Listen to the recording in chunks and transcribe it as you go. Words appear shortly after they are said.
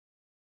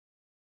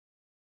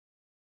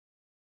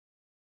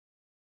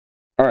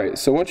All right,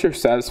 so once you're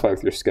satisfied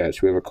with your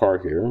sketch, we have a car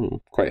here.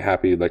 I'm quite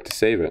happy you'd like to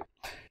save it.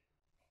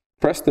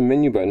 Press the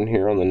menu button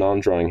here on the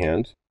non-drawing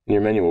hand, and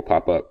your menu will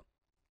pop up.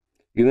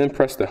 You then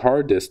press the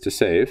hard disk to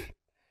save.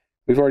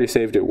 We've already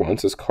saved it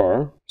once as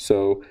car,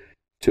 so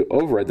to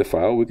overwrite the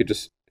file, we could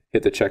just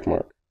hit the check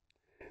mark.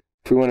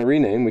 If we want to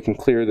rename, we can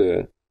clear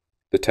the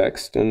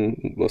text,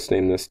 and let's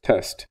name this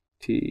test,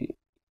 T.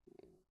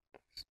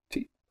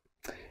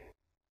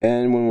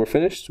 And when we're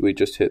finished, we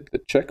just hit the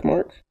check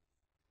mark,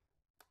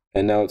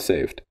 and now it's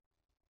saved.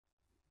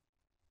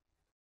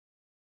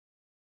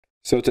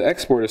 So to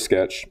export a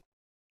sketch,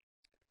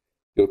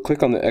 you'll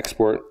click on the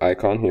export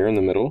icon here in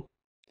the middle.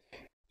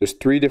 There's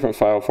 3 different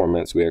file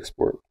formats we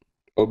export: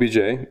 OBJ,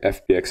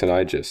 FBX, and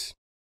IGES.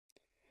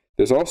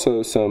 There's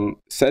also some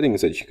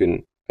settings that you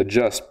can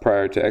adjust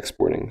prior to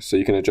exporting. So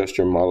you can adjust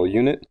your model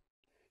unit,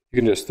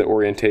 you can adjust the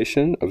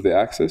orientation of the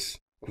axis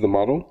of the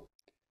model,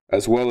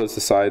 as well as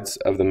the sides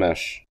of the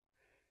mesh.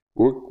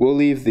 We'll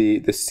leave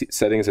the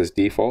settings as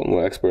default, and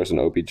we'll export as an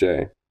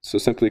OBJ. So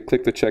simply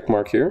click the check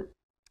mark here,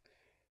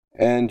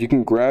 and you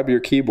can grab your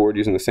keyboard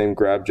using the same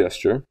grab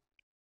gesture,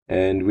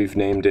 and we've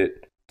named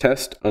it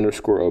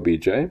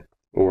test_obj.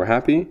 When we're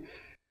happy,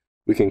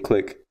 we can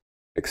click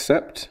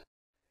accept,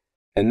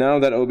 and now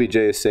that OBJ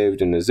is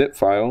saved in a zip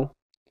file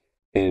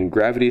in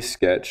Gravity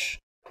Sketch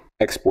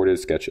Exported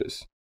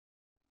Sketches.